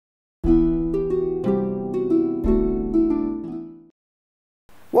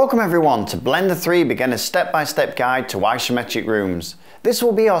Welcome everyone to Blender 3 Beginner's Step-by-Step Guide to Isometric Rooms. This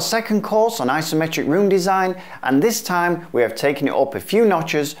will be our second course on isometric room design, and this time we have taken it up a few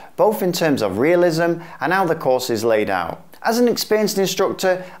notches, both in terms of realism and how the course is laid out. As an experienced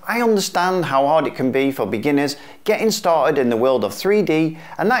instructor, I understand how hard it can be for beginners getting started in the world of 3D,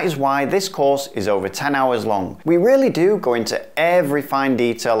 and that is why this course is over 10 hours long. We really do go into every fine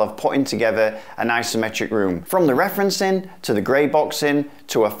detail of putting together an isometric room, from the referencing to the grey boxing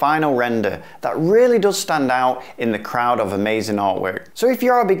to a final render that really does stand out in the crowd of amazing artwork. So if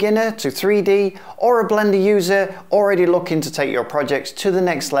you're a beginner to 3D or a Blender user already looking to take your projects to the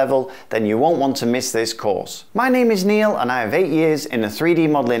next level, then you won't want to miss this course. My name is Neil and I have 8 years in the 3D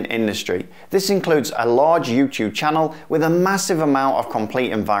modeling industry. This includes a large YouTube channel with a massive amount of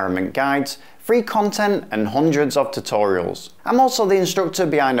complete environment guides, free content and hundreds of tutorials. I'm also the instructor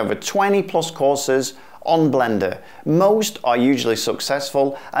behind over 20 plus courses on Blender. Most are usually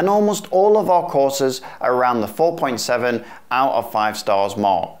successful and almost all of our courses are around the 4.7 out of 5 stars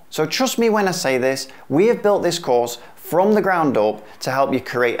mark. So trust me when I say this, we have built this course from the ground up to help you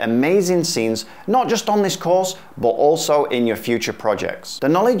create amazing scenes, not just on this course, but also in your future projects. The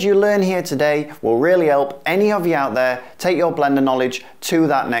knowledge you learn here today will really help any of you out there take your Blender knowledge to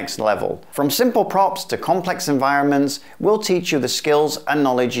that next level. From simple props to complex environments, we'll teach you the skills and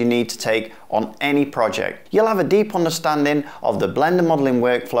knowledge you need to take on any project. You'll have a deep understanding of the Blender modeling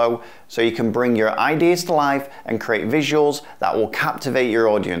workflow so you can bring your ideas to life and create visuals that will captivate your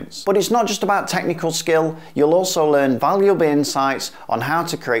audience. But it's not just about technical skill, you'll also learn valuable insights on how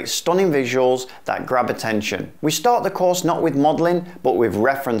to create stunning visuals that grab attention. We start the course not with modeling, but with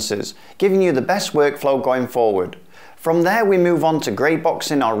references, giving you the best workflow going forward. From there we move on to grey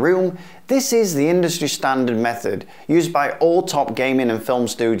boxing our room. This is the industry standard method used by all top gaming and film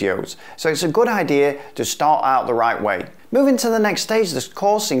studios, so it's a good idea to start out the right way. Moving to the next stage, this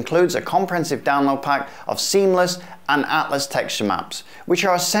course includes a comprehensive download pack of seamless and atlas texture maps, which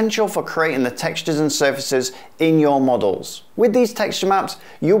are essential for creating the textures and surfaces in your models. With these texture maps,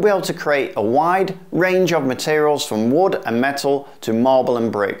 you'll be able to create a wide range of materials from wood and metal to marble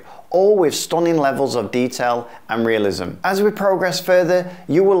and brick, all with stunning levels of detail and realism. As we progress further,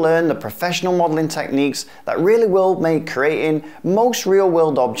 you will learn the professional modeling techniques that really will make creating most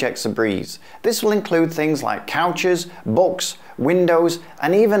real-world objects a breeze. This will include things like couches, books, windows,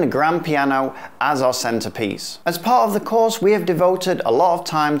 and even a grand piano as our centerpiece. As part of the course, we have devoted a lot of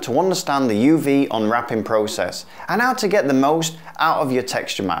time to understand the UV unwrapping process and how to get the most out of your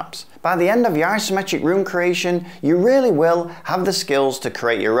texture maps. By the end of your isometric room creation, you really will have the skills to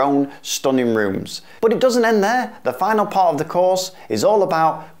create your own stunning rooms. But it doesn't end there. The final part of the course is all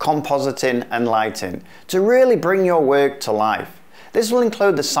about compositing and lighting to really bring your work to life. This will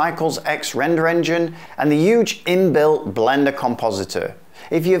include the Cycles X render engine and the huge inbuilt Blender compositor.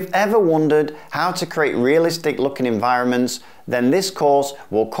 If you've ever wondered how to create realistic looking environments, then this course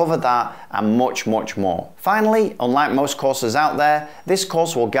will cover that and much more. Finally, unlike most courses out there, this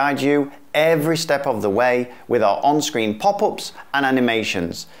course will guide you every step of the way with our on-screen pop-ups and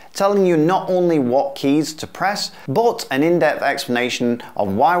animations, telling you not only what keys to press, but an in-depth explanation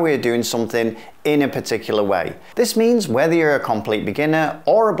of why we are doing something in a particular way. This means whether you're a complete beginner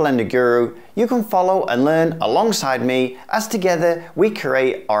or a Blender guru, you can follow and learn alongside me as together we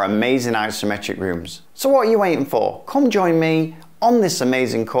create our amazing isometric rooms. So what are you waiting for? Come join me on this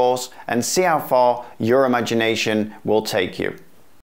amazing course and see how far your imagination will take you.